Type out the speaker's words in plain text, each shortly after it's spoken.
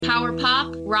power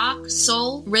pop, rock,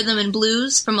 soul, rhythm, and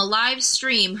blues from a live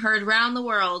stream heard round the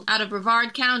world out of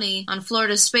Brevard County on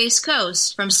Florida's Space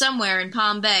Coast from somewhere in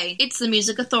Palm Bay. It's the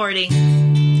Music Authority.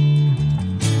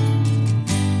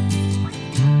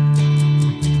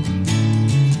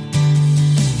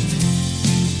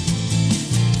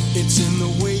 It's in the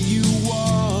way you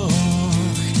walk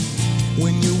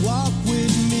when you walk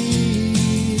with me.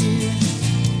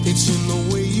 It's in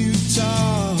the way you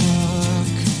talk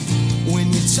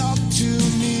when you talk to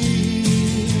me.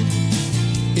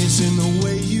 It's in the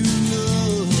way you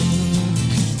look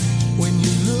when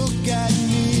you look at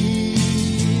me.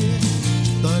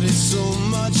 But it's so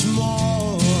much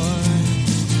more.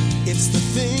 It's the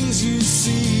things you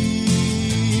see.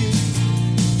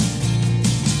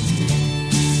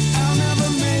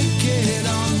 It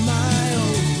on my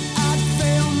own, I'd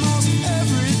fail most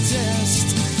every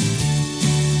test.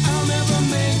 I'll never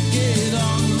make it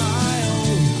on my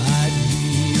own. I'd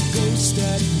be a ghost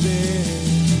at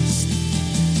best,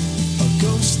 a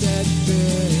ghost at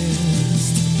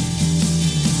best.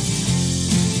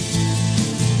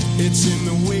 It's in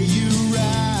the way you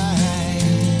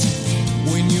write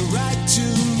when you write to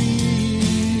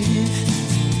me.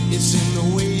 It's in the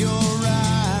way you're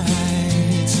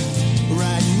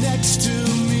right next to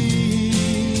me.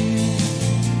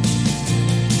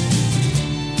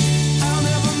 I'll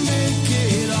never make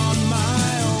it on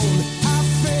my own. I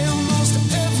fail most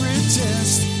every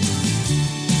test.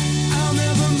 I'll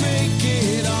never make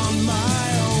it on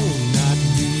my own. I'd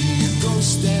be a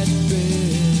ghost at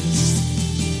best,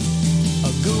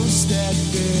 a ghost at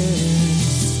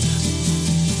best.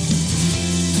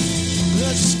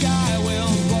 The sky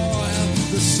will boil,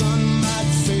 the sun might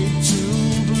fade to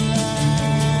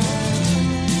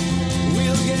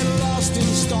get lost in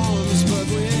storms, but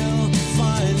we'll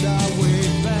find our way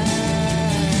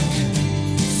back,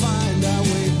 find our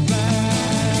way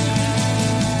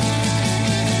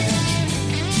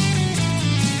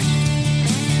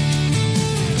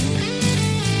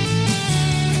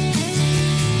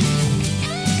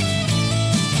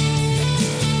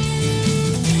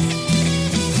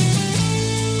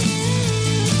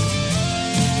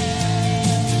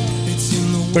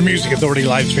The Music Authority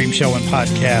live stream show and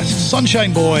podcast.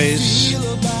 Sunshine Boys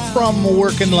from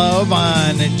Work and Love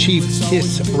on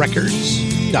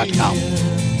ChiefKissRecords.com.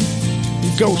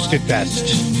 Ghost at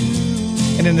best.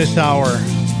 And in this hour,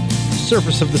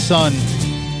 Surface of the Sun,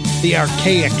 The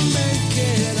Archaics,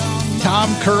 Tom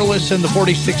Curlis and the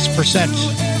 46%.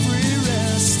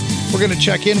 We're going to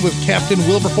check in with Captain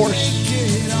Wilberforce,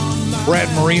 Brad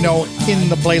Marino in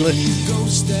the playlist,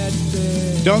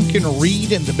 Duncan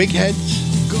Reed and the Big Heads,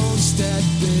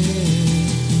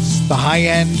 the High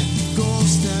End,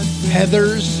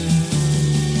 Heathers,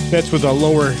 that's with a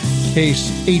lowercase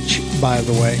h, by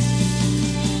the way,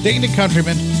 Dana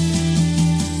Countryman,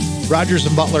 Rogers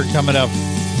and Butler coming up,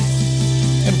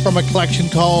 and from a collection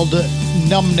called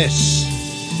Numbness,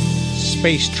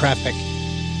 Space Traffic,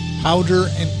 Powder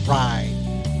and Pride.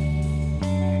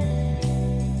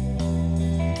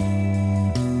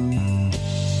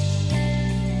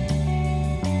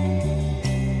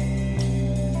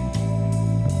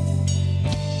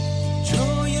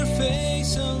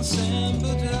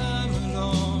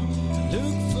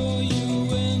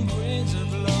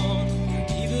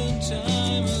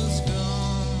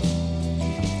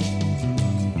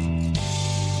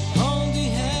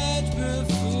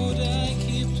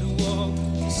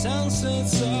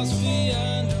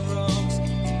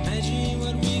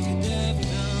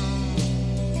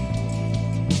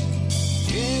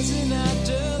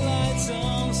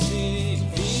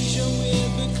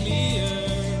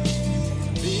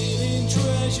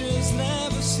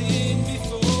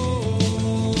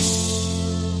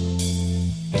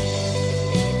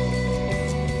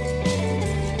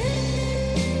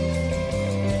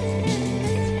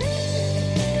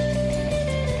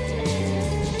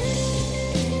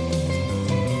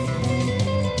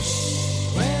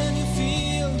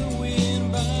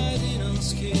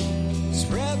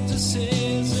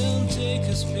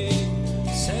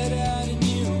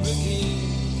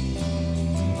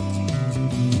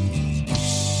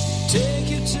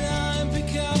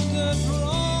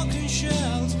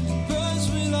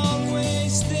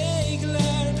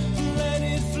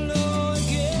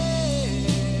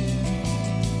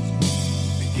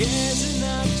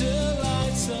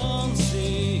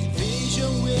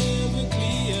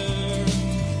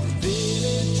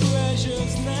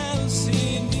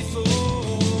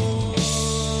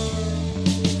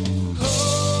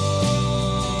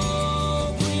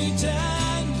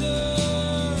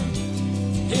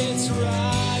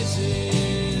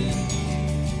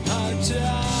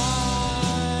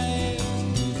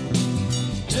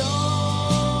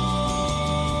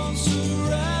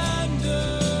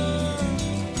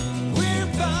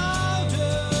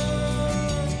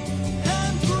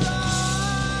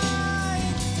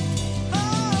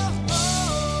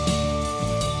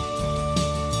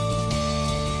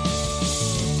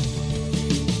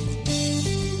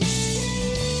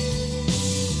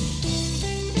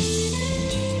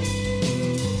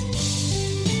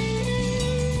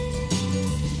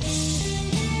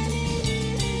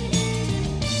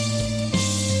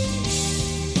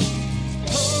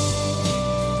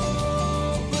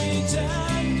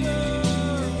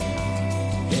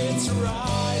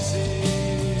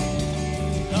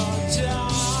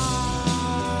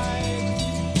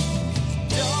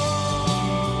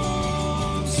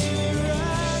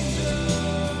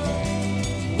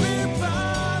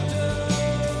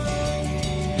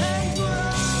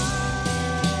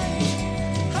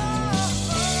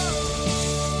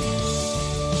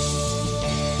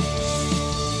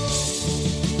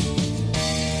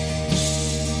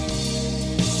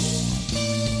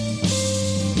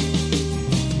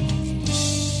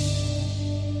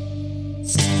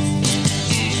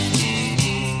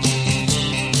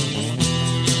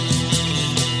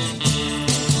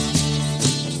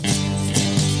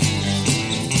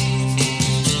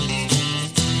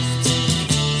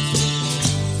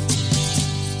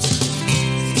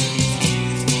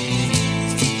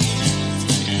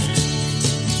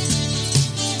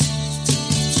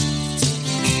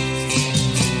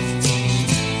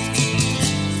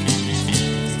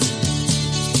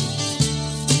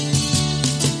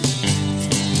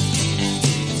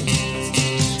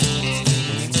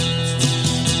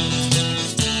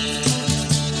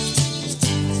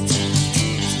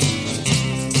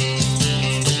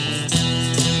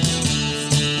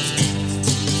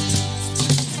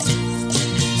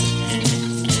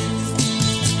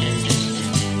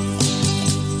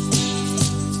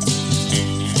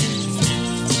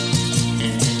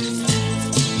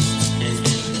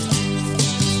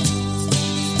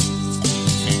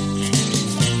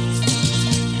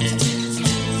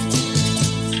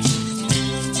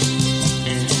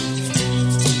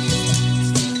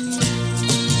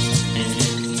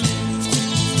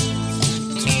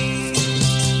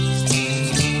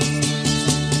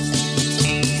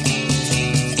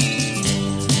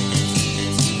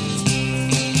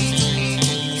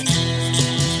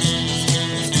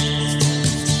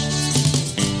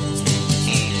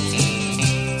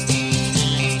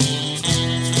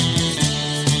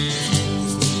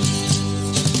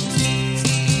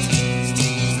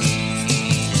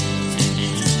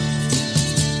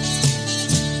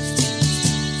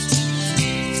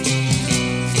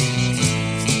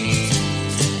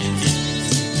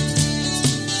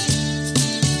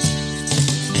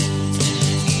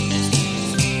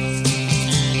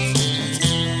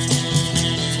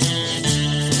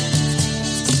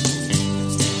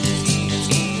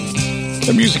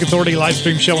 The Music Authority live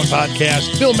stream show and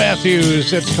podcast. Bill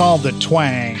Matthews, it's called The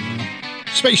Twang.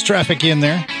 Space Traffic in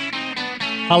there.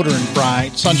 Powder and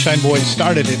Fried. Sunshine Boys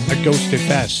started it a Ghost at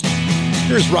Best.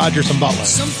 Here's Rogers and Butler.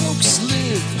 Some folks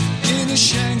live in a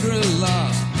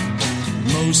Shangri-La.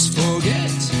 Most forget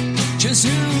just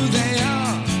who they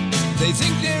are. They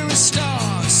think they're a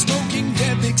star, smoking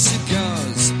their big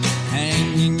cigars,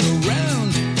 hanging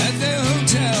around at their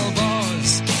hotel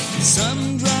bars.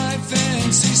 Some drive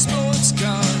fancy sports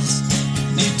cars,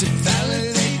 need to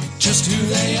validate just who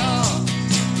they are.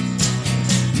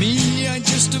 Me, I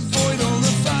just avoid all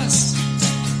the fuss.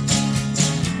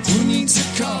 Who needs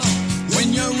a car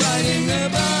when you're riding a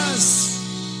bus?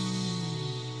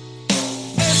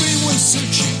 Everyone's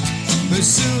searching,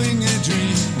 pursuing a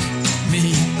dream.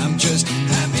 Me, I'm just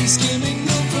happy skimming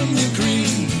milk from the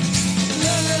cream.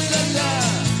 La la la la,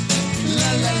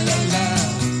 la la la la.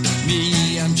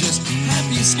 Me, I'm just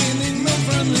happy skimming milk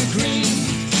from the cream.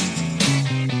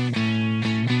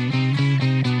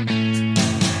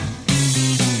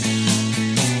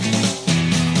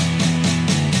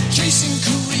 Chasing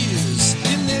careers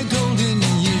in their golden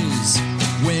years.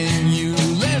 When you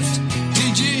left,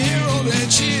 did you hear all their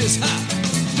cheers? Ha!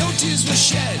 No tears were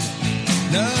shed.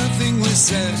 Nothing was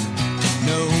said.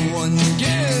 No one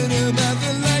cared about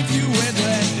the life you had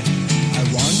led. I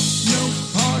want no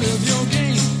part of your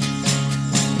game.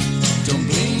 Don't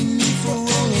blame me for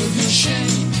all of your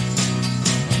shame.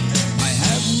 I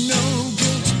have no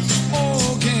guilt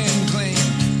or can claim.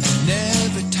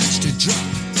 Never touched a drop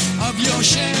of your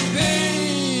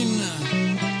champagne.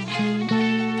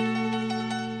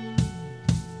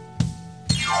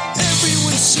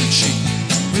 Everyone's searching,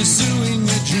 pursuing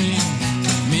a dream.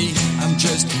 Me, I'm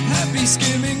just happy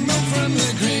skimming milk from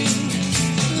the cream.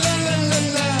 La la la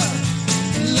la,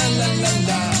 la la la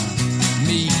la.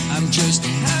 Me, I'm just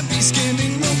happy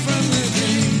skimming milk from the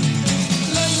cream.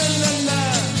 La la la la,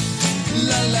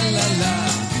 la la la la.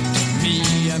 Me,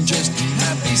 I'm just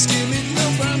happy skimming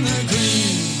milk from the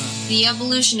cream. The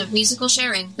evolution of musical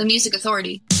sharing. The Music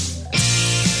Authority.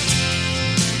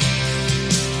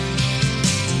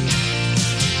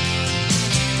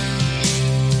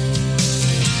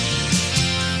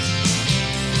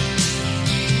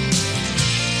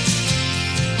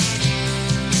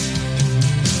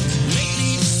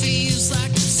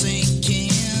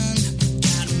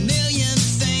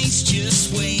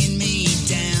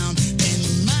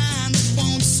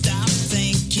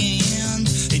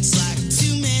 It's like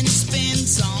too many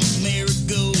spins on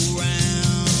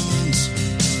merry-go-round.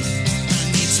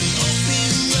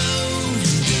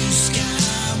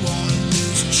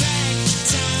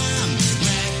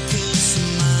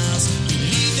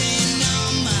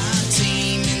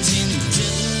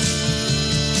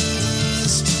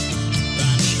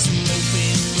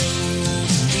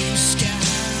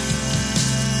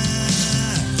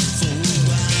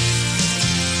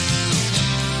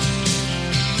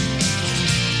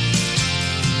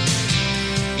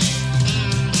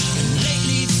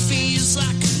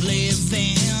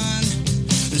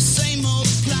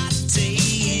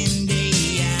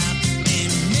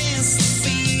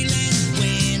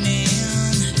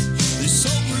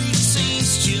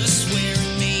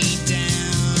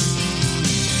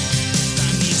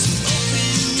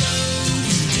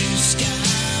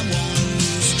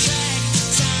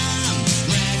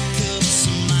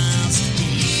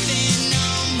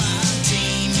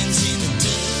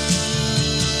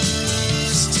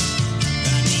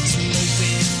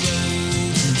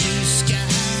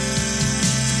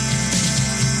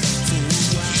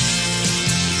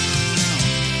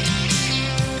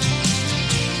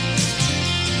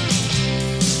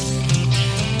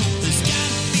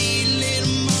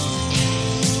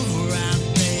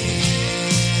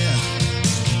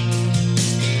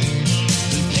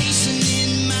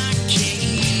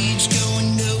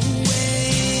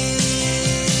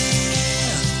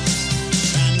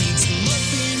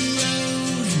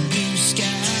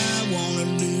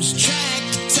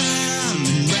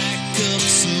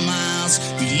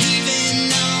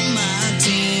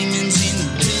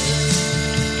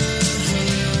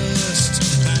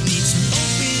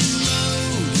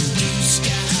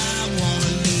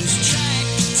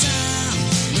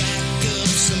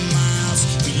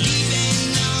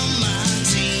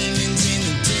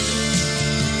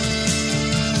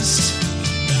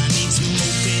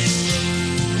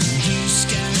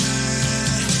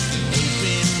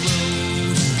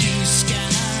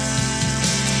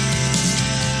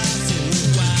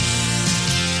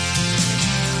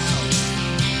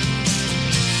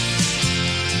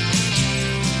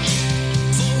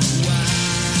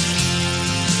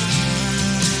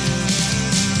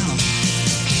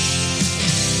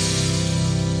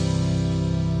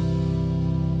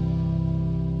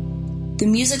 The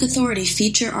Music Authority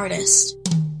feature artist.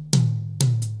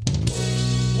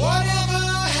 Whatever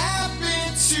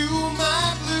happened to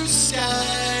my blue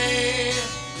sky?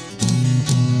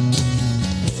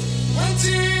 When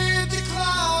did the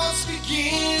clouds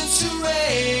begin to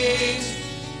rain?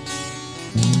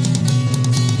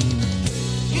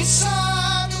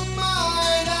 Inside my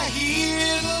mind I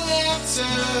hear the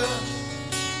laughter.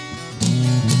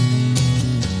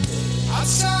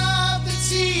 Outside the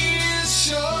tears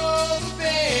show the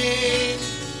pain.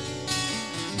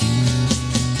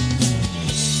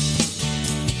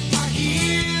 I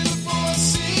hear the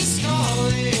voices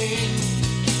calling.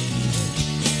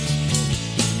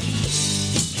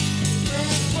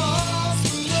 Earth falls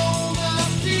below my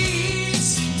feet.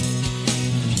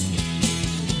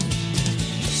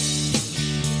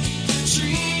 The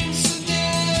dreams are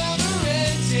never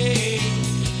ending.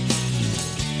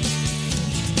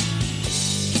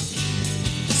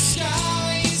 The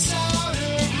sky is out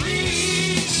of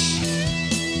reach.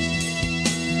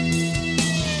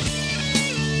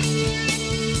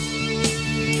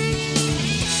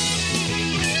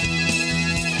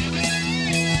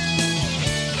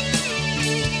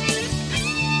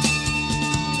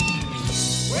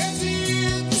 Where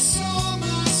did the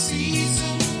summer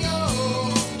season go?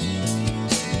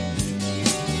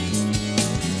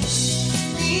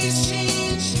 Leaves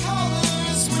change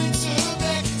colors, winter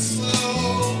beckons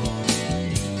slow.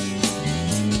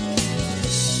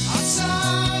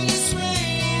 Outside is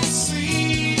rain,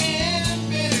 sleet, and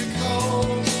bitter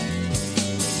cold.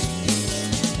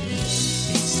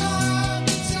 Inside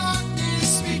the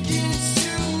darkness begins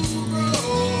to grow.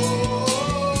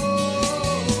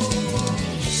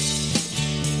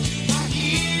 I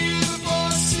hear the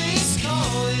voices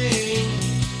calling.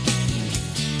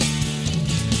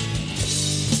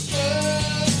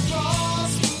 Earth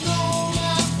falls below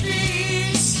my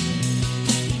feet.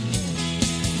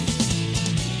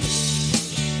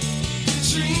 The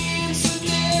dreams are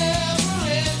never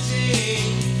ending.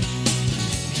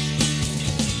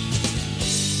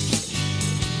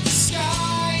 The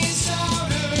sky is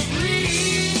out of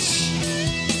reach.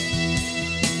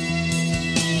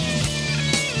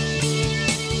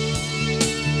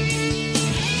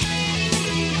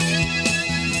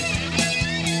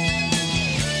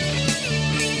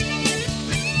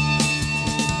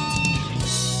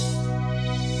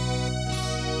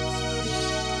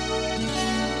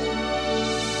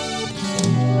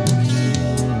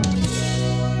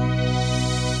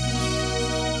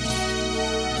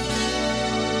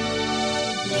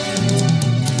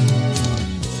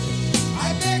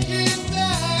 I beckon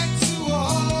back to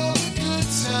all the good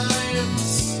times.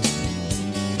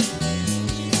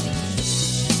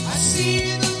 I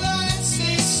see the lights,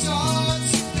 they start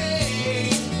to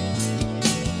fade.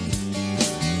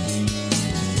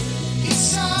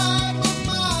 Inside my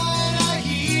mind I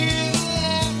hear the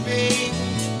laughing.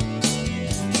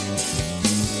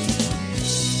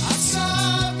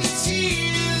 Outside the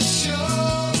tears show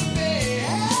the pain.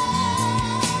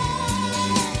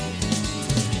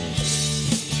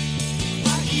 I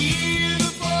hear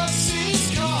the voices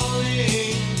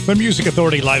calling. The Music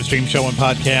Authority live stream show and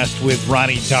podcast with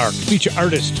Ronnie Dark. Feature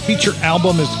artist, feature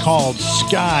album is called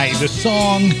Sky. The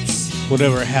song,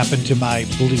 Whatever Happened to My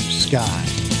Blue Sky.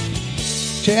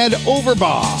 Chad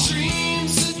Overbaugh,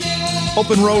 Dreams are never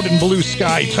Open Road and Blue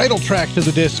Sky, title track to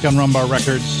the disc on Rumbar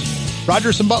Records.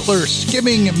 Rogers and Butler,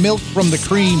 Skimming Milk from the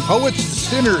Cream. Poets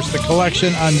and Sinners, the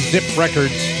collection on Zip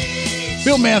Records.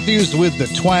 Bill Matthews with The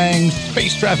Twang.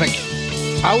 Space Traffic,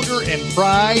 Powder and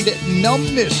Pride.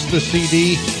 Numbness, the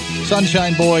CD.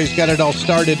 Sunshine Boys got it all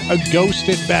started. A Ghost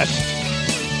at Best.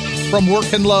 From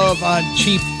Work and Love on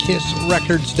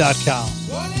CheapKissRecords.com.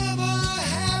 Whatever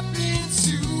happened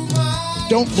to my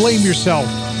Don't Blame Yourself,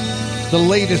 the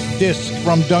latest disc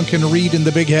from Duncan Reed and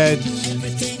the Big Heads.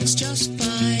 Everything's just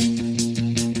fine.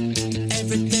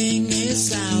 Everything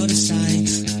is out of sight.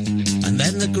 And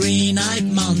then the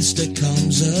green-eyed monster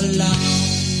comes along.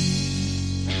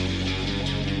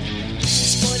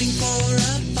 Spoiling for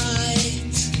a fight.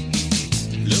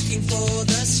 Looking for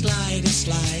the slightest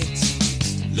light.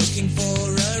 Looking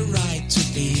for a right to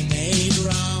be made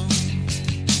wrong.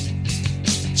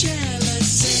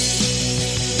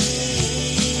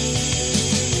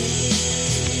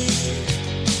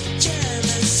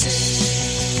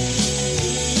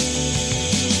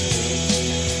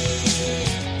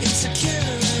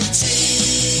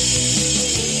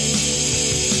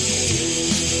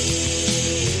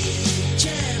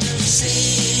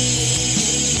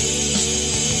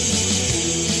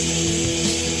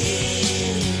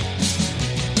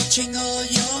 Watching all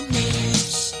your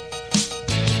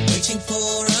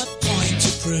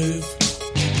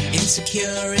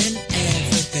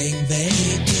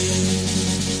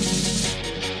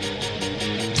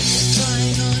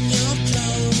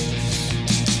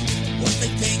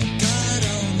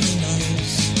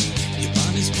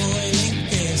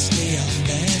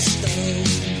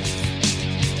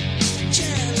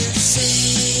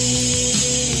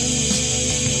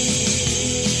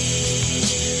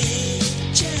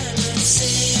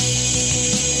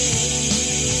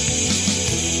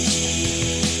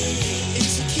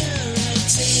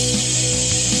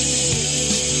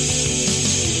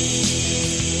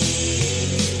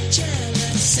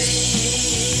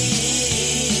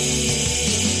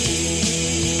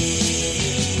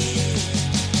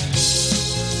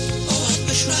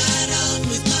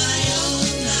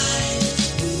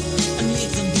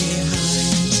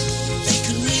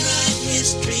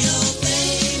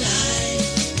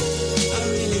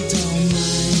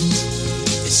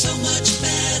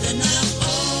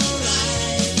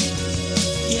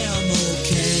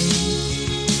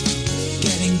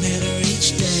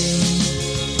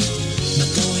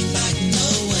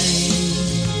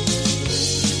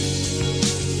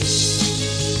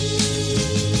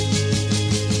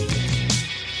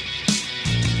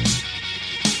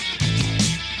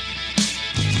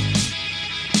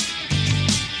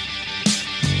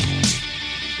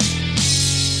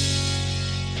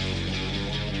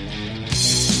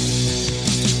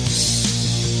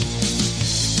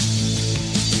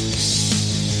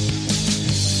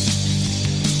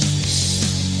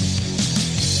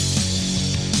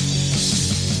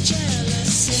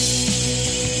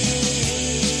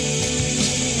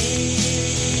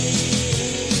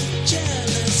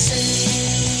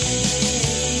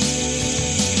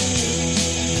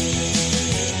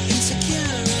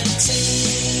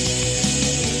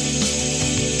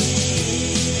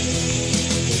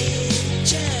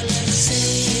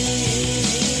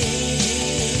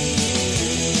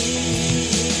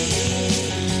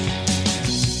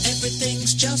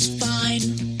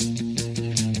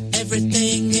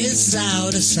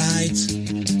out of sight.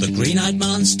 The green-eyed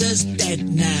monster's dead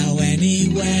now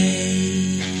anyway.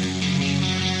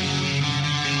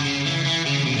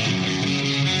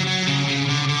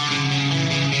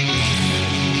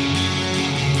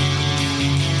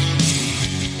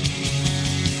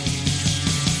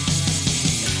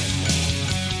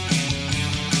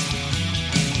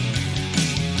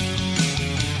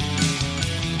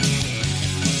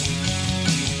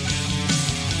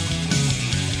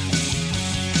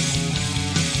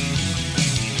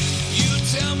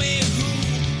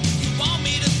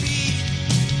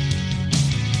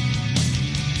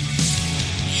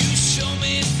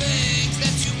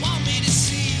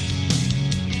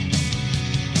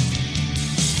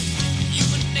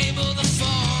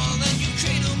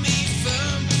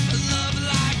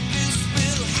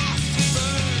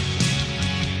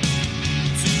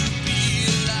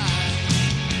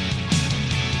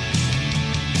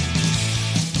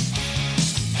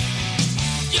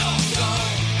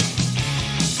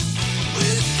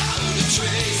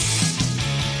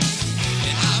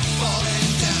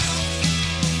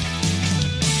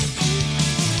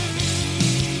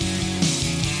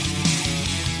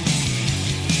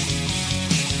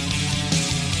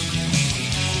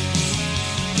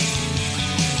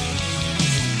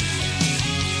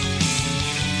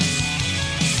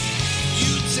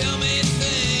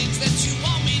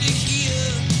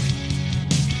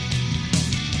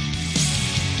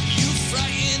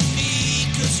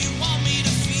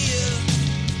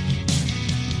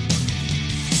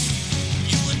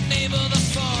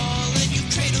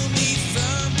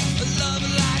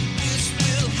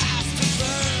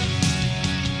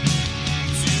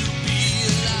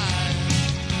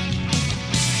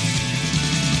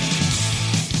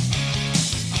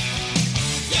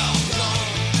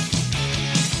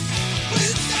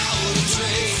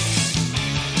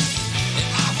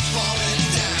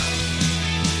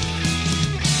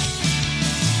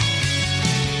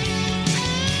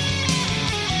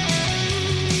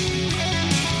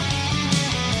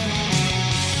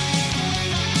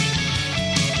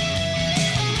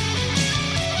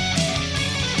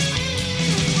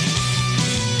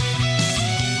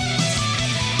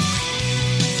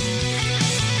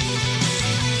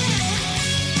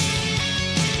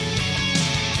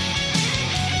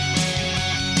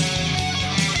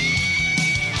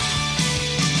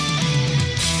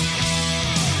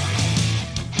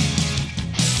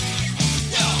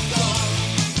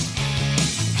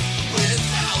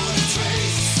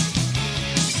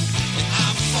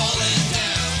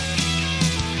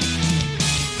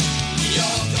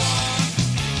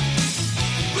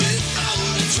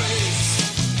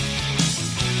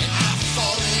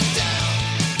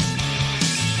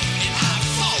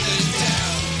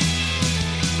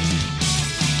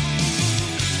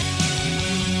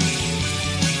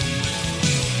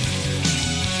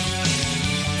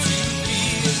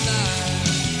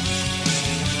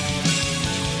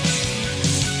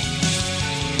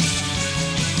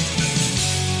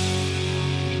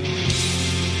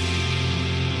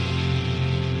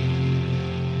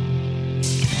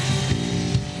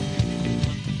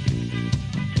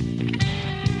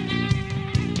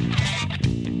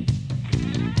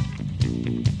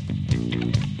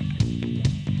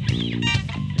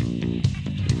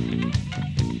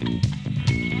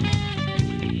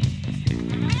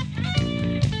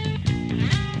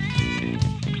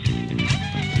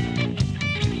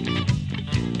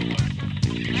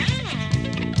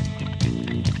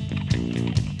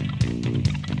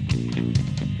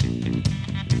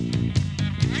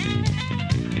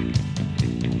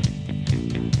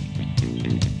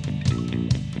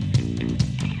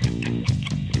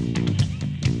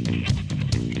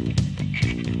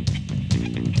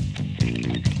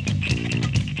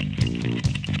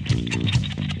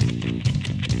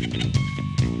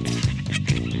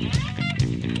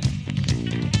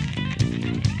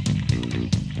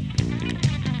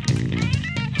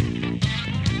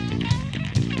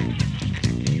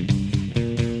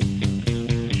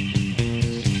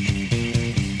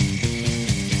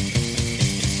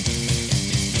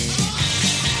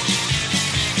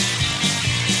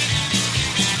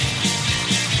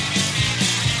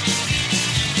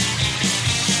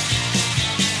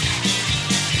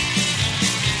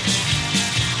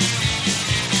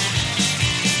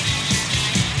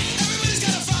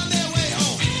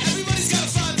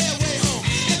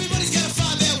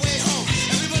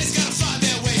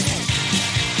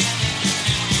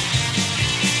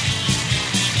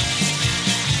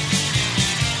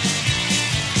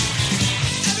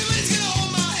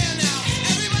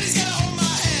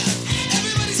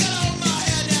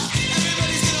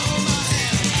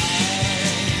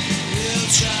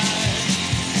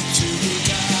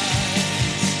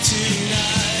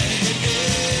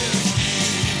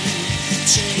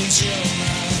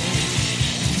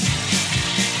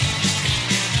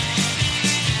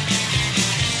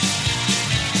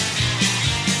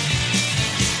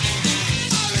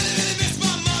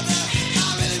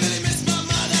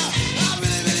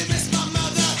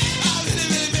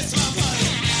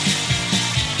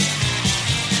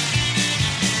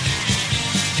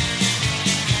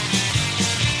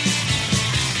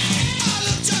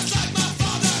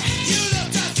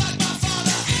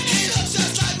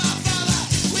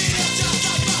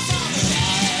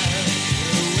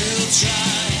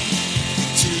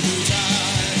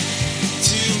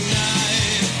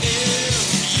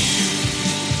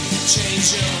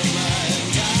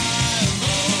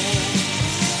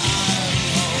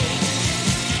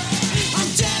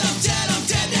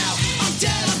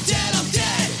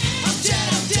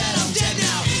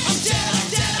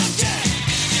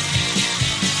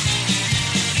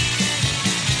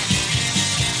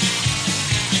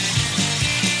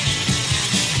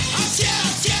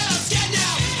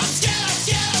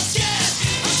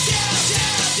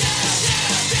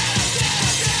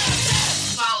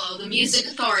 Music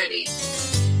Authority.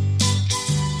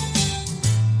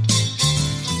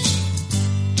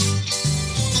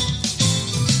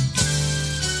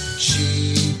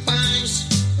 She buys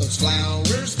those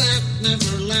flowers that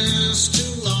never last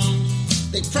too long.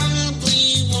 They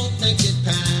probably won't make it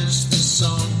past this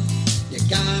song. You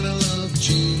gotta love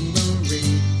Jean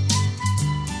Marie.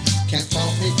 Can't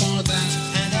fault me for that.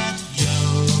 And at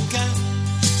yoga,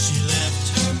 she left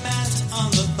her mat on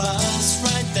the bus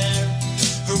right there.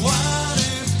 Her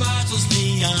water bottle's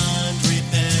beyond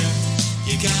repair.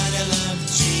 You gotta love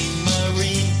Jean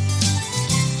Marie.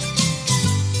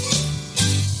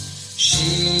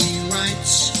 She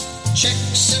writes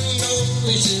checks and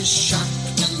always is shocked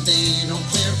when they don't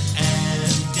clear. And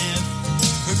if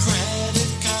her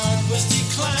credit card was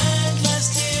declined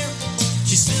last year,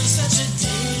 she's still such a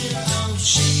dear. Oh,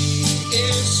 She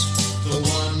is the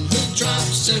one who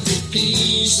drops every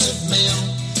piece of mail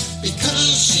because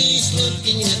she's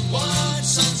looking at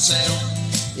what's on sale.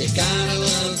 You gotta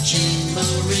love Jean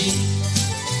Marie.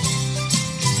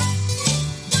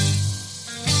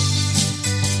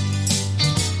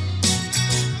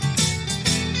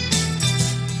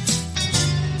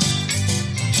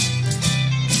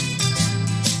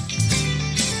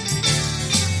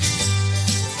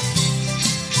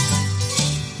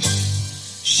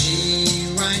 She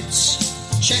writes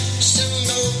checks and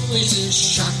always is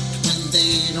shocked when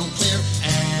they don't clear.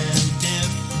 and if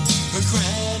her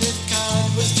credit card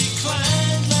was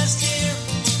declined last year,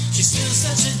 she's still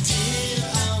such a dear.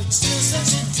 Oh, still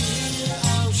such a dear.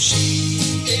 Oh, She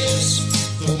is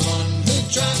the one who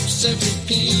drops every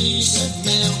piece of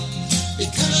mail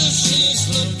because she's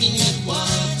looking at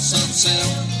what's on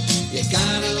sale. You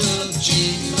gotta love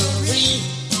Jean Marie.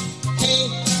 Hey,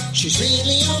 she's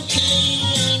really okay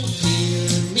and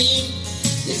hear me.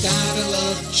 You gotta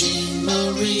love Jean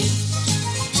Marie.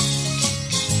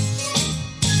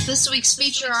 This week's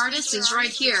feature artist is right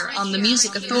here on the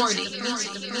Music Authority.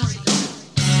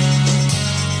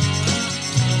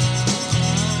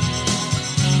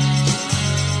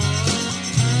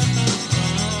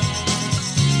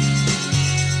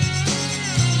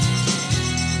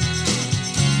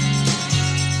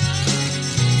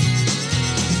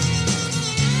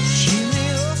 She may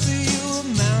offer you a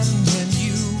mountain when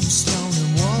you stone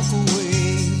and walk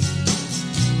away.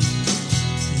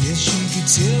 Yes, she could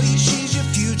tell you she's your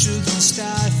future, then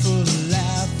stifle a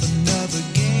laugh, another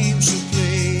game she'll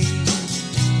play.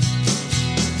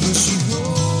 But she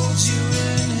holds you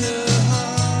in her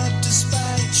heart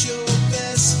despite your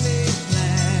best laid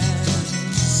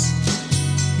plans.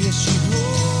 Yes, she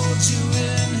holds you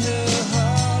in her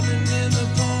heart and in the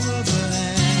palm of her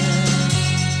hand.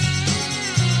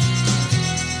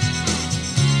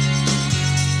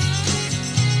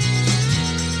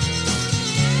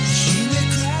 She may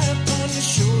cry upon your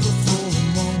shoulder for a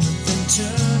moment, then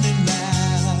turn and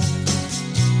laugh.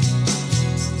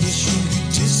 Yes, she could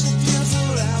disappear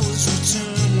for hours,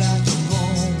 return like a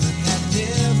moment had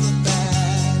never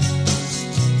passed.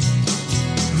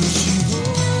 But she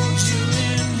holds you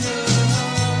in her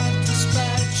heart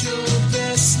despite your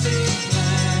best laid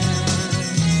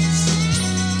plans.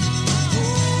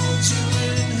 Holds you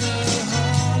in her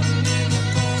heart and in the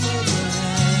palm of her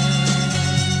hand.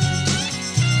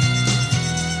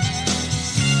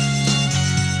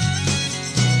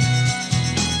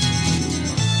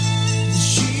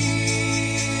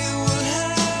 She will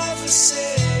have a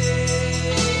say.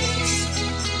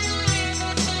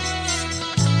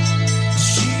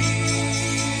 She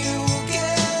will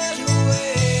get her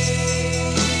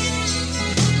way.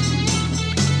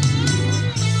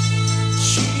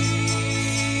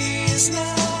 She's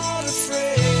not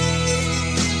afraid.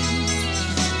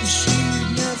 She would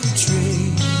never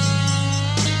trade.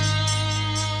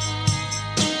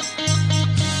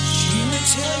 She may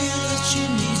tell you that she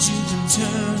needs you, then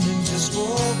turn and just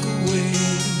walk away.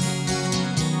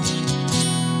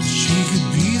 She could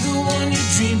be the one you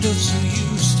dreamed of, so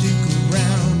you stick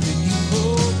around and you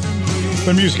hope and pray.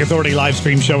 The Music Authority live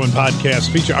stream show and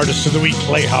podcast. Feature artist of the week,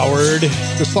 Clay Howard.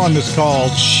 The song is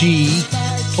called She.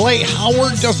 Clay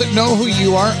Howard doesn't know who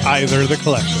you are, either. The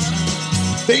collection.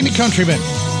 Danny Countryman.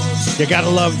 You gotta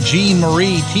love Jean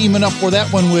Marie, teaming up for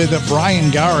that one with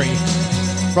Brian Gary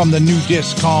from the new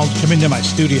disc called Come Into My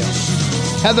Studio.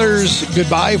 Heather's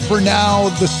Goodbye for Now,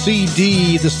 the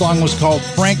CD. The song was called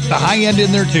Frank, the high end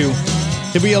in there too.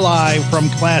 To Be Alive from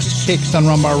Class Kicks on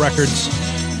Rumbar Records.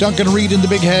 Duncan Reed and the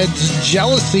Big Heads,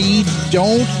 Jealousy,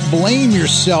 Don't Blame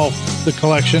Yourself, the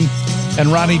collection.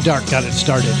 And Ronnie Dark got it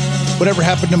started. Whatever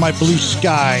Happened to My Blue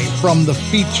Sky from the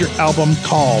feature album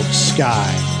called Sky.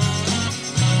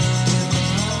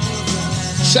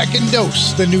 Second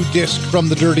Dose, the new disc from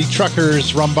the Dirty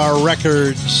Truckers, Rumbar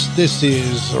Records. This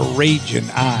is Raging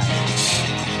Eyes.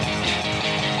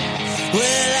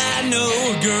 Well, I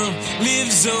know a girl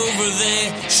lives over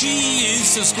there. She is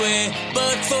so square,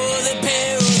 but for the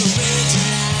pair of the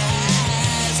raging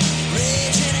eyes,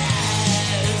 raging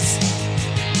eyes.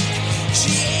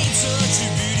 She ain't such a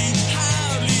beauty,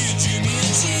 hardly a Jimmy,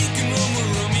 and she can roam a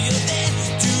Romeo, then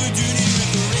do a duty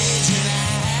with the raging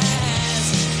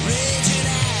eyes, raging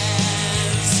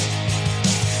eyes.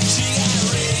 She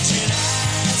got raging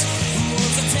eyes. Who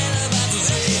wants to tell about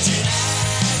those raging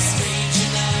eyes,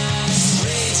 raging eyes,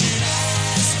 raging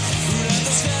eyes? Who let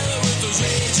the fella with those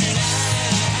raging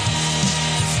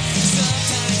eyes?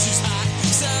 Sometimes she's hot,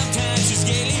 sometimes she's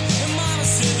gaily, and Mama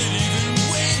said that even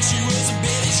when she was a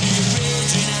baby, she had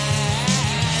raging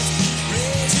eyes,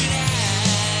 raging eyes.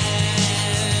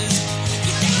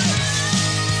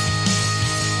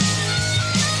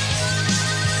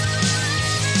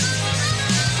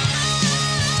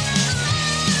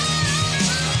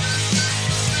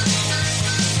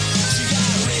 She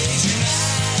got raging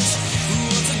eyes. Who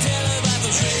wants to tell about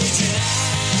those raging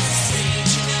eyes?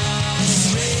 Raging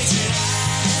eyes, raging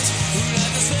eyes. Who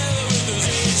like the smell with those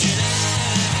raging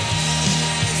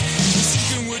eyes?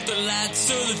 Sticking with the lights,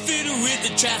 so they fit with the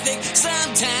traffic.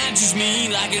 Sometimes she's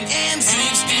mean like an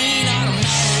M16. I don't know.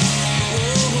 Oh,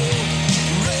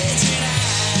 raging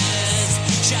eyes.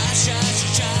 Shot, shot,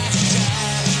 shot,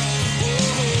 shot.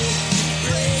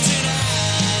 Oh, raging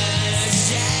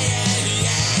eyes. Yeah, yeah,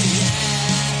 yeah,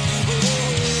 yeah. Oh,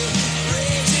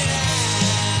 raging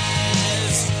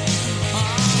eyes.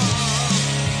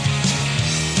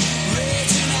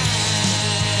 Raging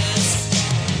eyes.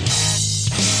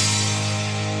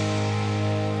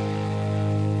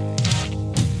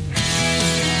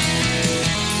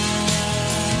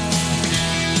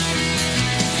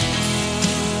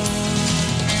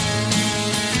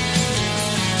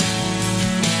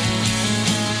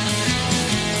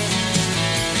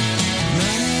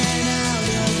 Running out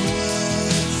of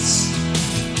words,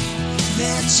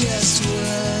 they're just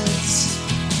words.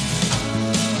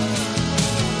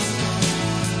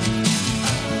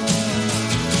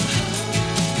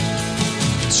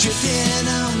 Tripping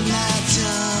on my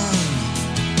tongue,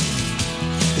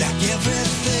 like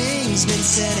everything's been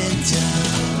said and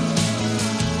done.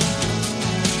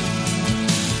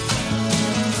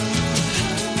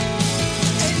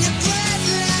 And your bright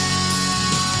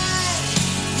light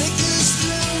flickers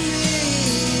through me,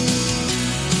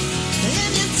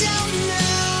 and you don't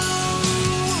know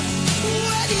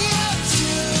what you're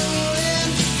doing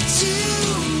to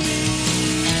me.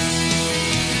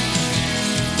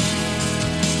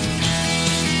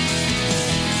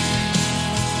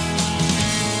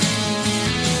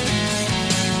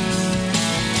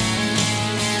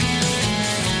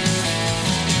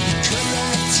 Cut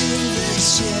right to the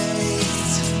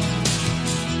chase.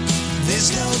 There's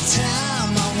no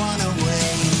time I wanna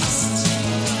waste.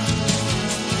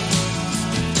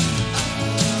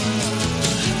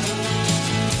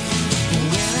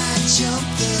 When I jump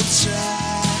the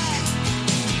track,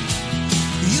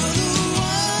 you're the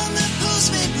one that pulls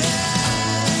me back.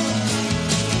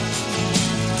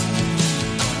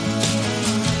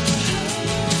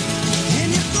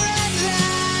 And your bright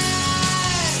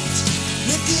light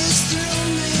flickers through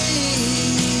me.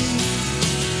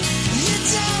 You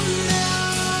don't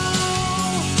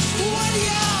know what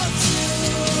you're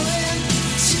doing to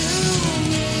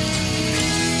me.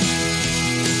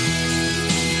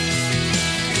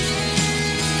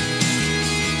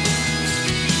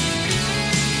 Your bright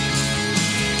light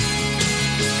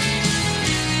flickers through me.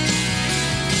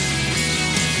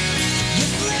 You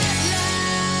don't know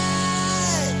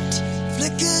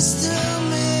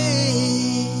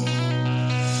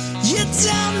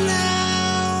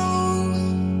what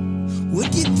you're doing.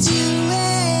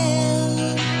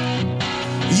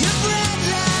 Your bright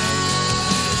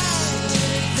light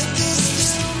flickers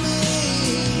through me.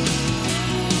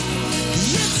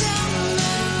 You don't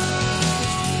know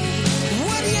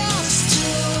what you're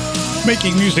doing.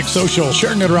 Making music social,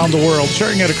 sharing it around the world,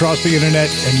 sharing it across the internet,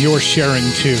 and you're sharing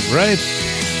too, right?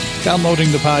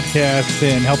 Downloading the podcast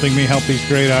and helping me help these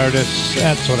great artists.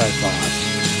 That's what I thought.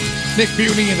 Nick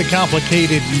Beauty and the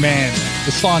Complicated Men.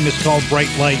 The song is called Bright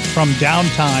Light from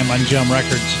Downtime on Gem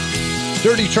Records.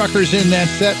 Dirty Truckers in that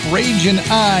set. Raging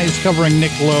Eyes covering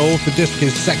Nick Lowe. The disc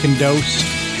is Second Dose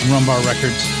on Rumbar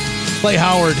Records. Clay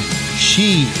Howard,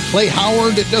 She. Clay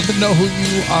Howard doesn't know who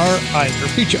you are either.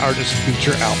 Feature artist,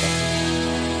 feature album.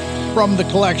 From the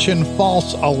collection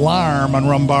False Alarm on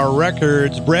Rumbar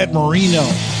Records, Brad Marino,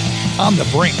 On the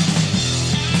Brink.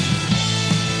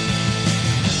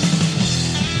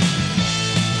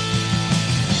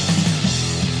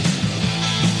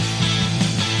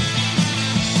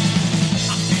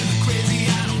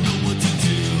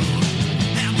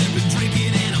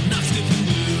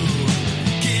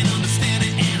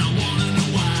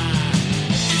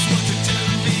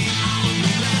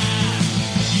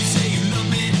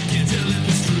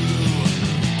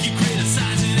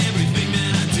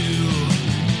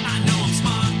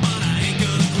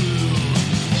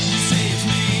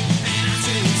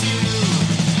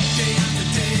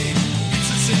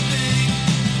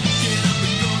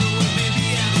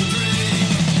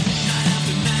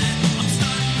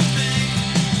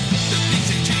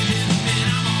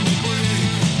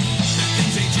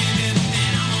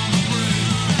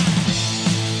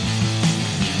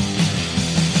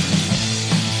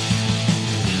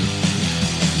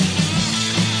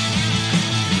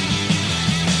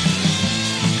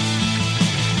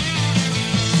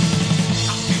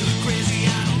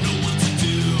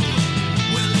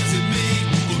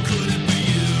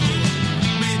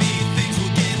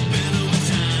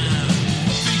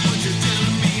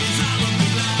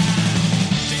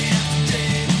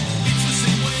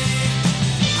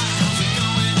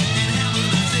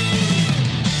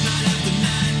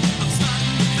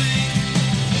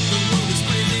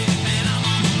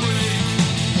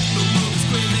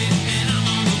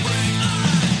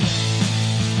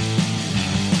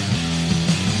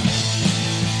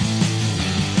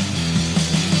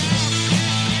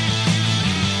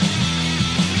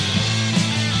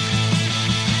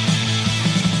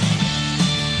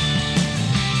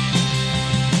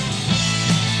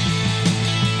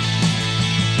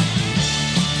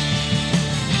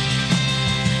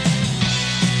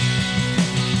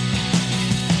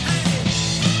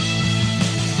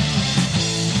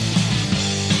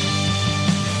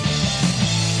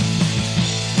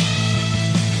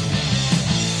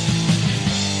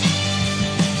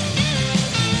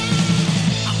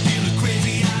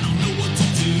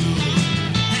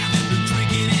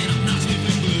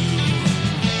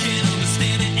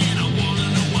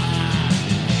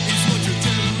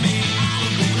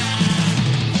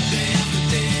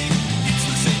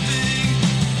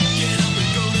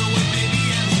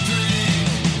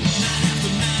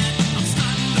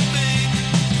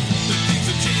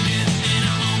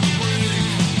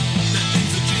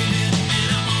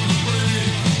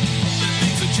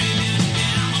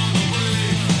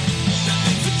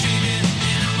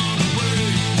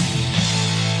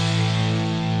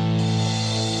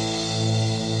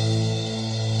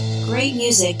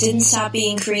 music didn't stop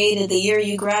being created the year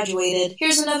you graduated,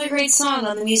 here's another great song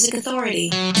on the Music Authority.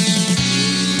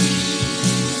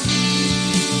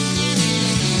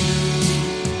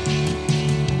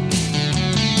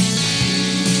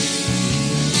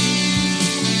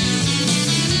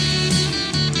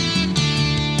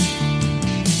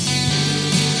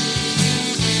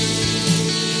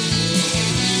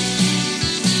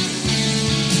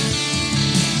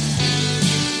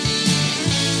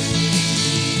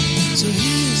 So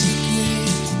here's a great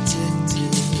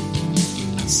detective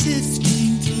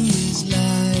sifting through his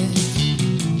life,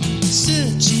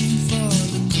 searching for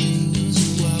the clues of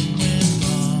what went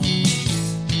wrong.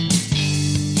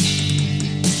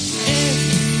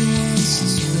 Everyone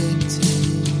suspected,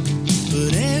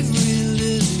 but every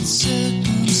little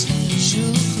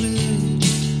circumstantial clue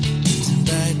leads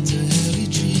back to how he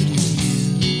treated you.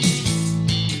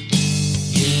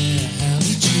 Yeah, how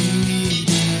he treated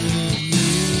you.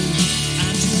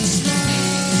 I'm just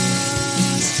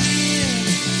lost here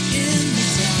in the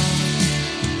dark,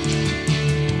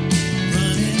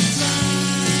 running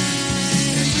blindly,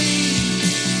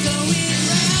 going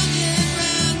round and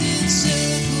round in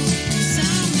circles, 'cause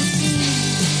I'm the fool.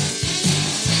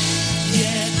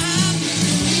 Yeah, I'm the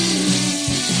fool.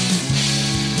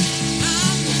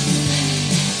 I'm the fool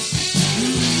who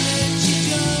let you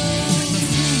go. The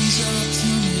fools are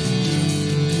timid, nothing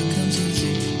good comes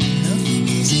easy, nothing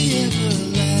easy ever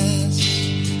lasts.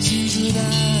 Seems that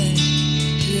I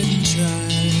didn't try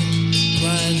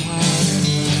quite hard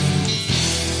enough.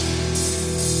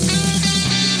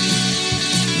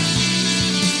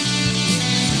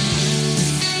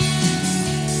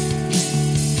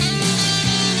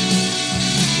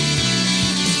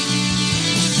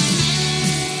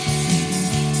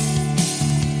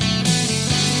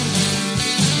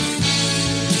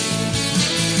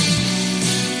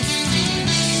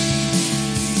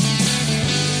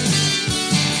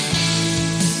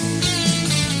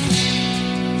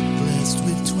 Blessed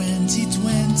with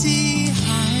 20/20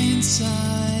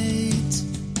 hindsight,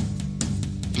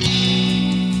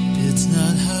 it's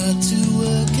not hard to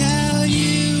work out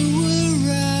you were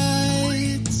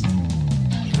right.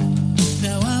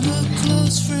 Now I'm a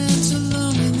close friend to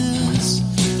loneliness,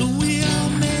 and we all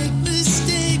make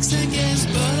mistakes, I guess,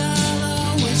 but I'll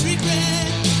always regret.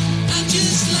 I'm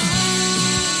just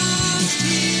lost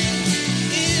here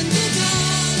in the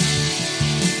dark,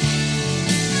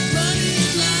 running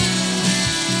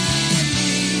blindly,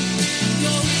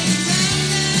 going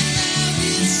round and round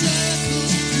in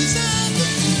circles, 'cause I'm the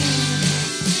fool.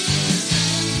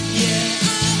 Yeah,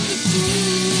 I'm the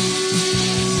fool.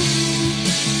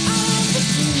 I'm the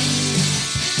fool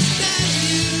that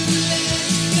you let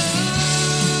go.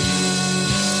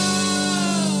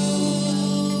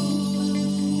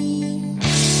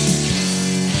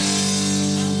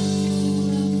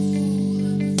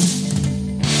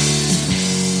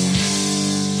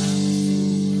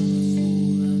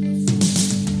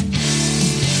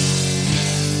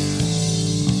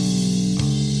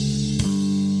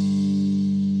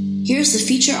 Here's the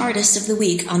feature artist of the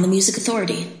week on the Music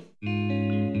Authority.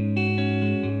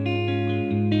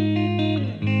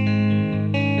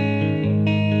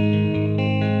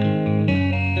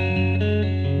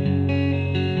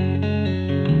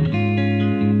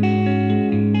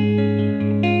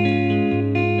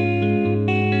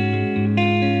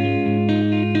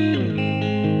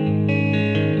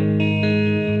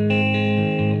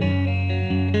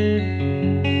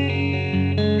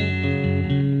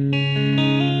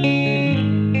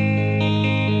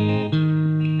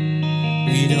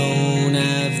 We don't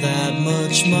have that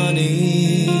much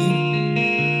money,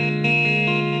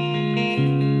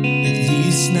 at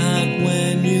least not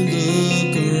when you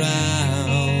look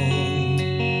around.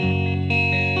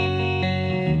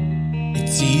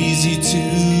 It's easy to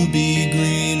be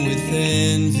green with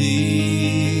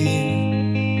envy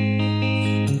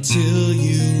until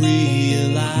you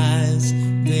realize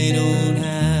they don't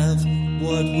have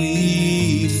what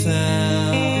we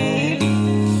found.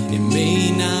 It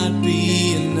may not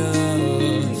be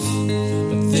enough,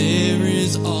 but there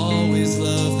is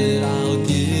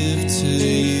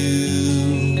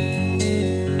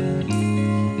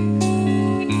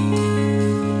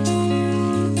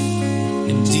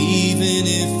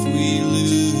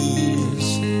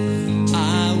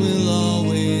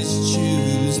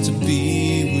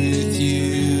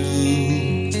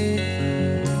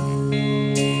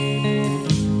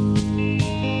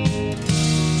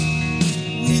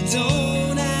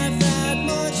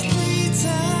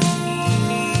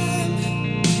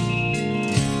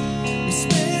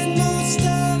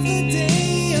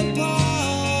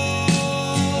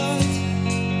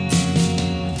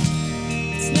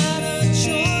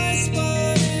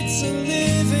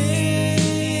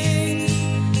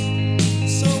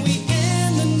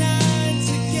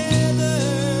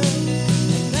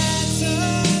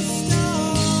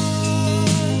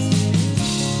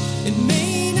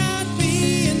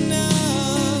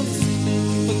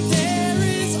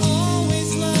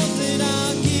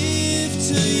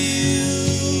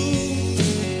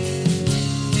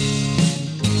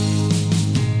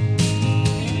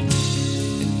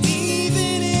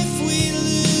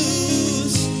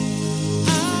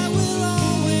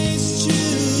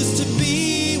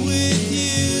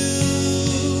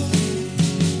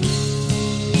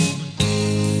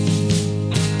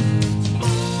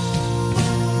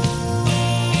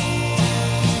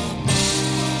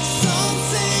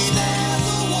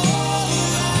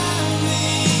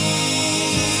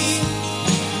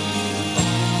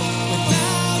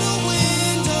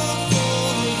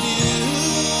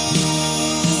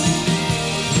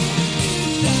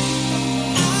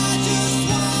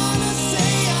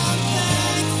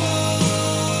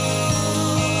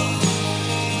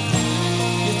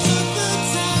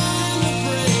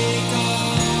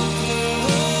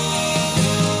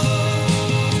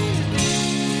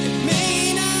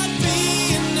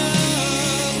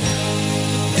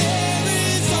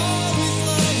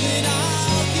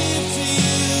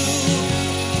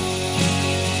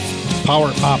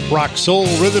power pop, rock, soul,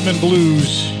 rhythm, and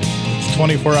blues. It's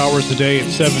 24 hours a day,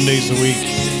 it's 7 days a week.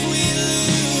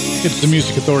 It's the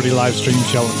Music Authority live stream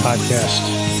show and podcast.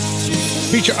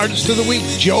 Feature artist of the week,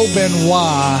 Joe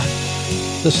Benoit.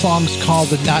 The song's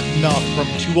called Not Enough from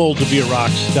Too Old to Be a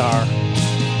Rock Star.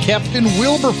 Captain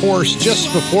Wilberforce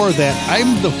just before that,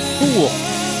 I'm the Fool.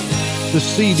 The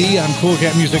CD on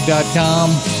CoolCatMusic.com,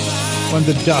 When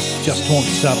the Dust Just Won't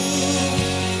Settle.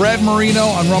 Brad Marino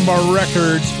on Rumbar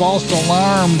Records, False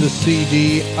Alarm, the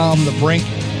CD, On the Brink.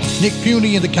 Nick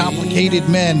Puny and the Complicated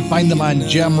Men, find them on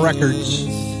Gem Records.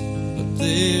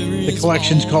 The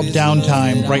collection's called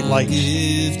Downtime, Bright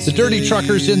Lights. The Dirty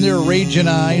Truckers in Their Raging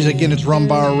Eyes, again it's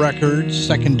Rumbar Records.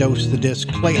 Second Dose, the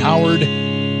disc. Clay Howard,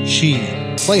 She.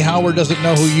 Clay Howard doesn't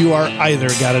know who you are either,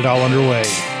 got it all underway.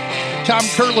 Tom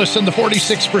Curtis and the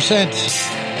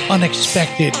 46%,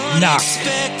 Unexpected Knock.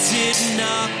 Unexpected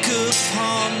knock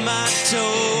upon my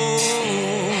door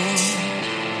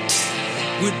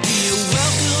would be a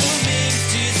welcoming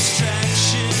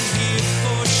distraction here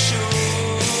for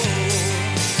sure.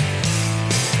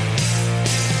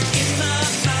 In my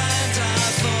mind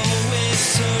I've always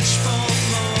searched for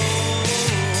more,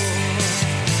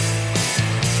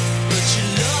 but your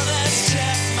love has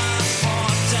tapped my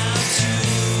heart down to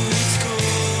its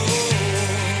core.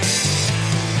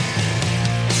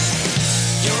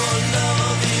 Your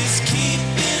love is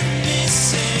keeping me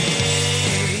safe.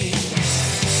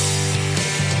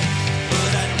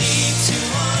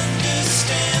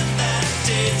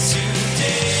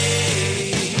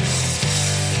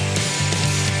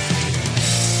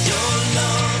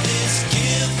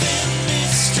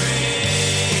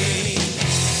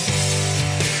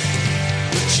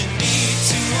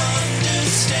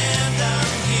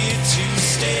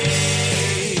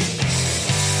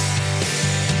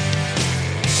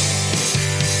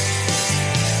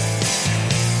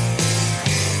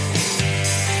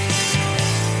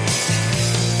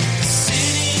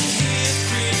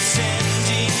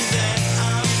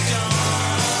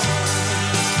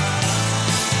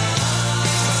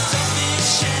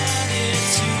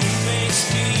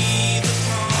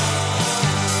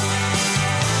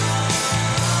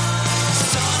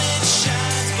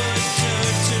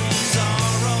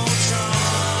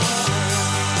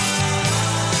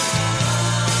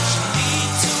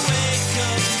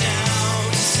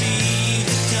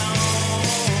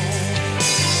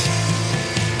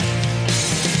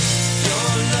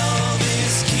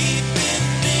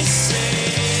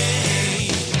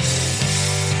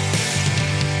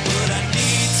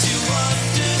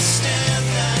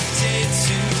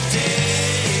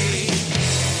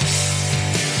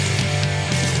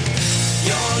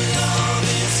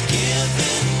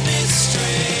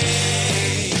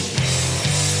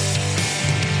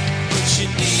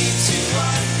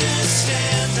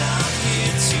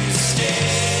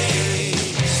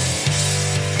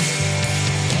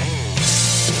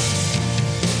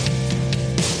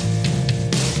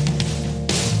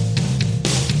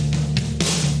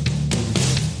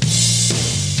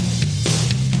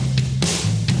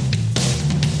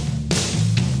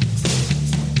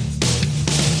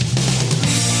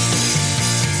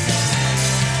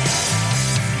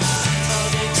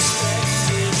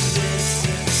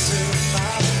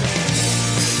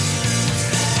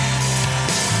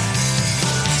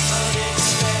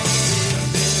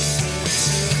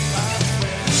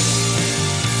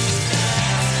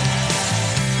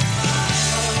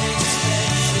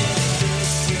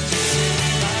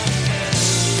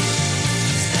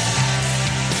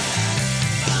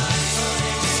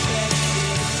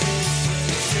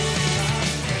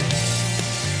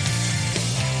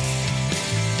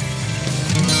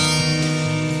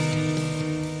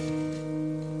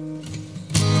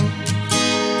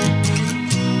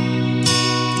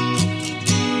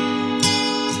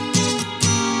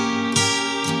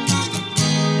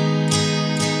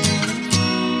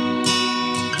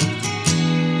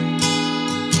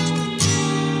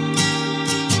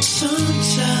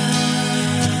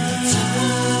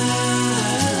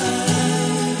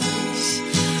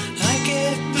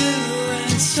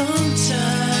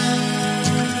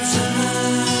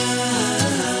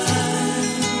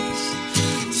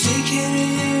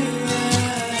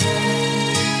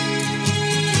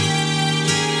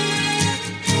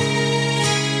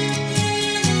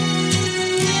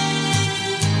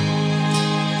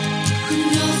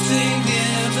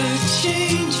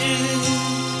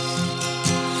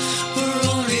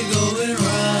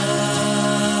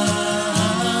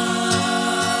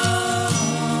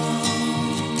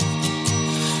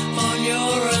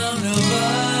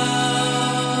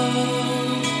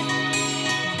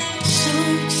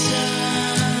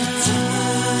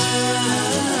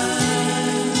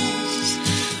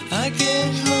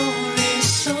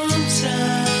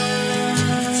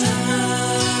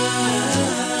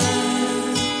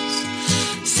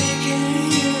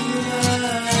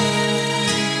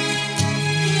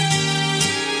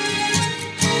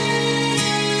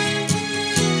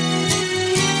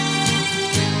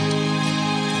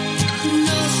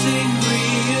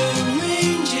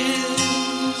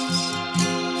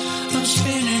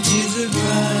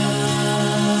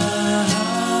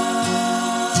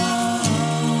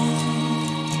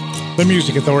 The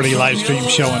Music Authority live stream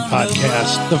show and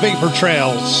podcast, The Vapor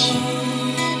Trails.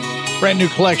 Brand new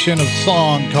collection of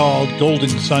song called Golden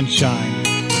Sunshine.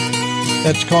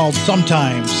 That's called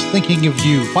Sometimes Thinking of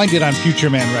You. Find it on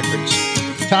Future Man Records.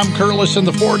 Tom Curlis and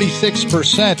the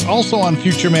 46%, also on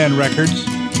Future Man Records.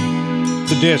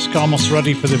 The disc, Almost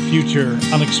Ready for the Future,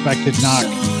 Unexpected Knock.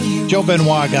 Joe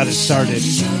Benoit got it started.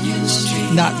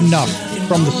 Not Enough,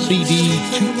 from the CD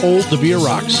Too Old to Be a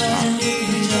Rock Star.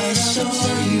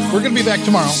 We're going to be back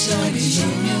tomorrow.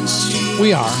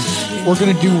 We are. We're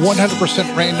going to do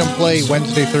 100% random play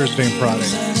Wednesday, Thursday, and Friday.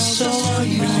 Let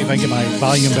me see if I can get my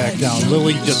volume back down.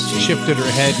 Lily just shifted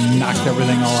her head and knocked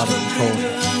everything all out of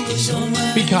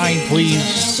control. Be kind,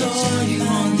 please.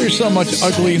 There's so much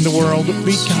ugly in the world.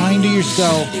 Be kind to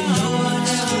yourself.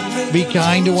 Be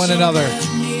kind to one another.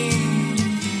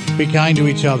 Be kind to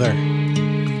each other.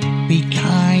 Be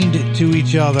kind to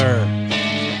each other.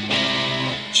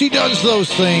 She does those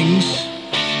things.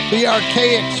 The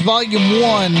Archaics Volume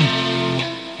 1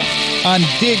 on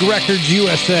Dig Records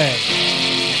USA.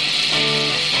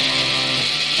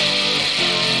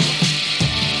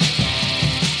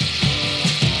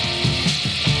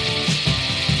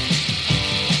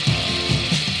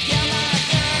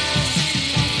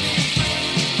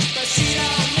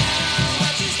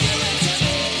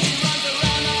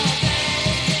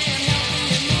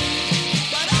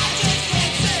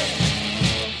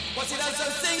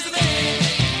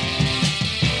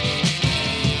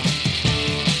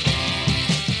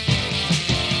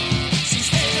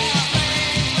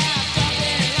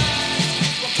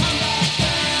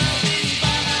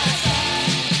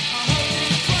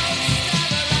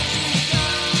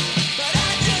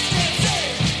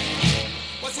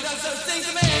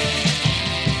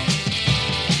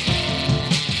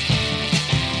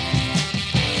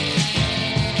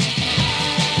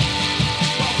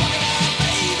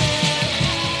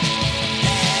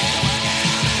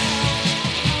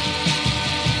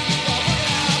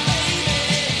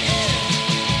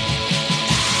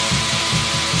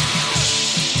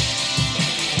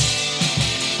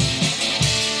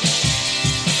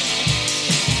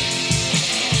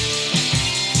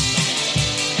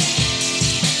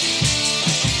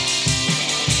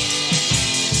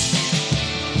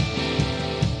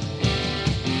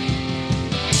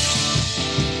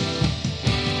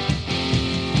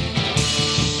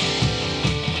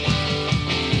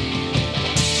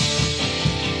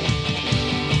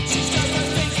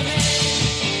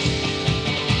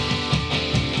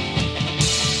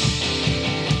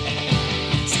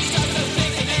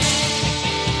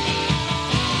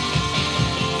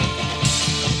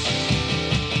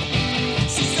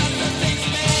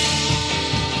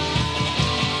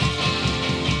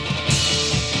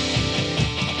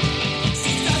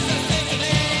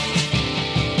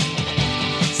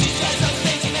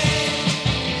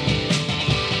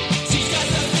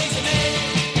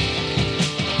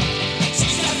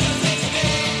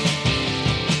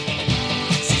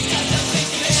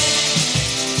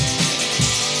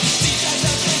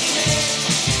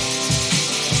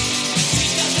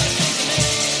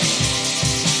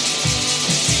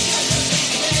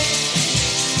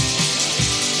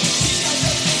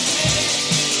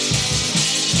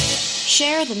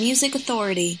 Share the Music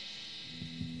Authority.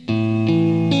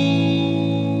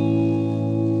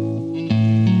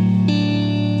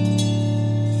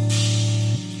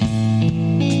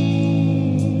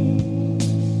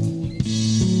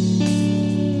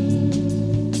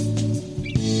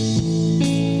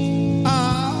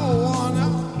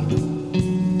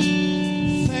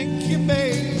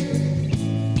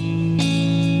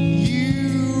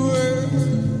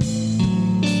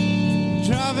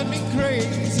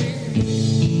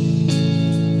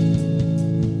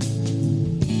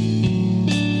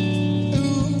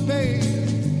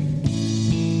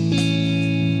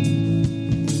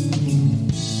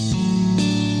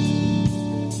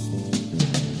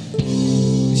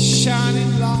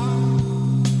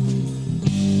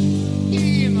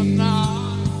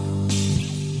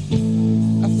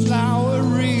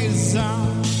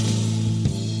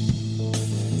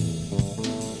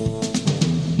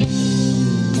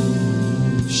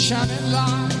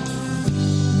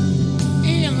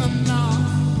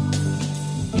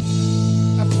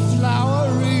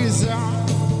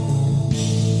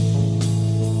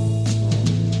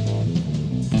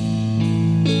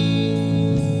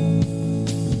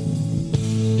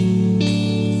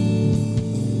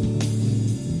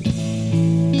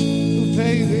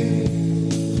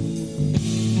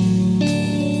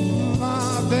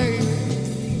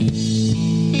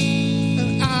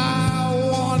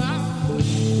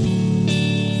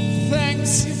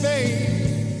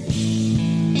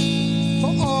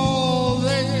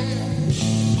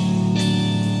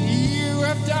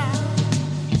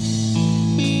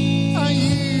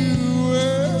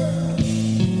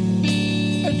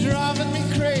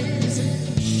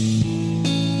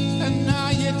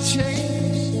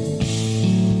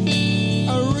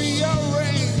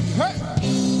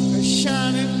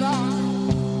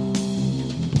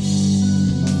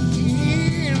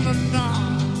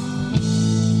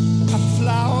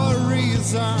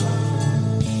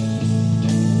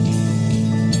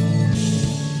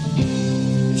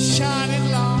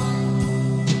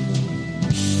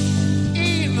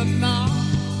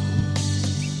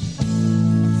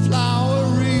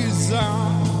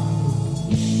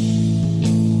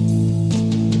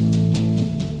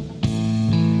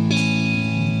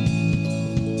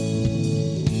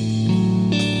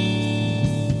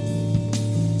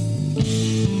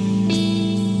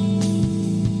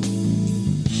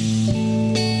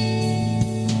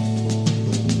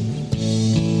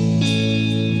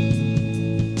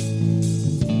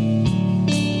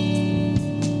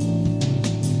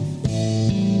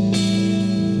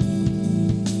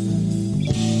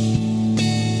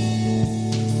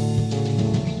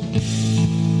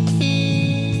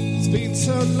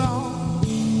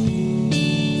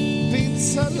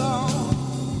 so long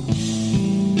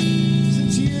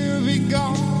since you've been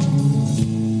gone.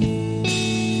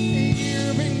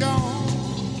 You've been gone.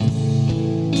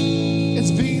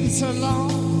 It's been so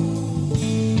long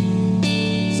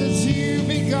since you've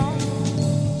been gone.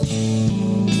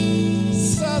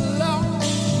 So long,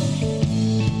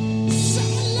 so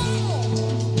long.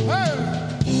 Hey,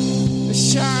 the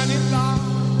shining light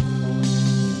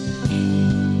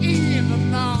in the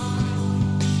night.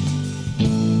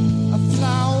 A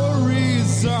flowery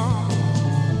song.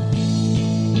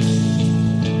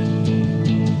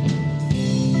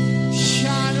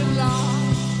 Shining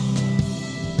light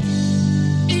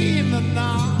in the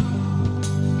night.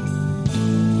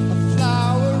 A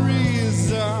flowery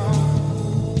song.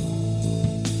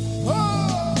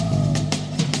 Oh,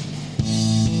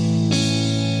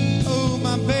 oh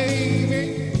my baby.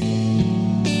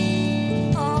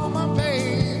 Oh my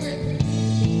baby.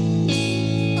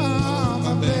 Oh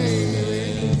my baby.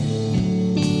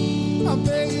 Oh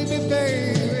baby, baby.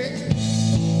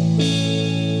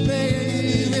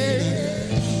 Baby.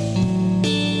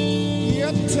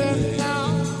 You're turning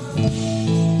out,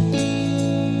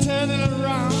 turning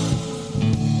around.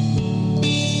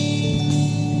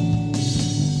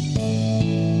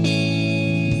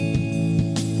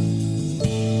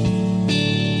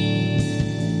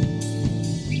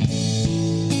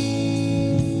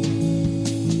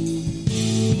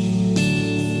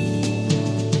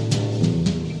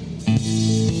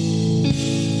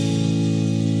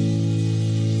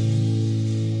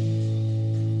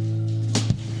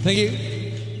 Thank you.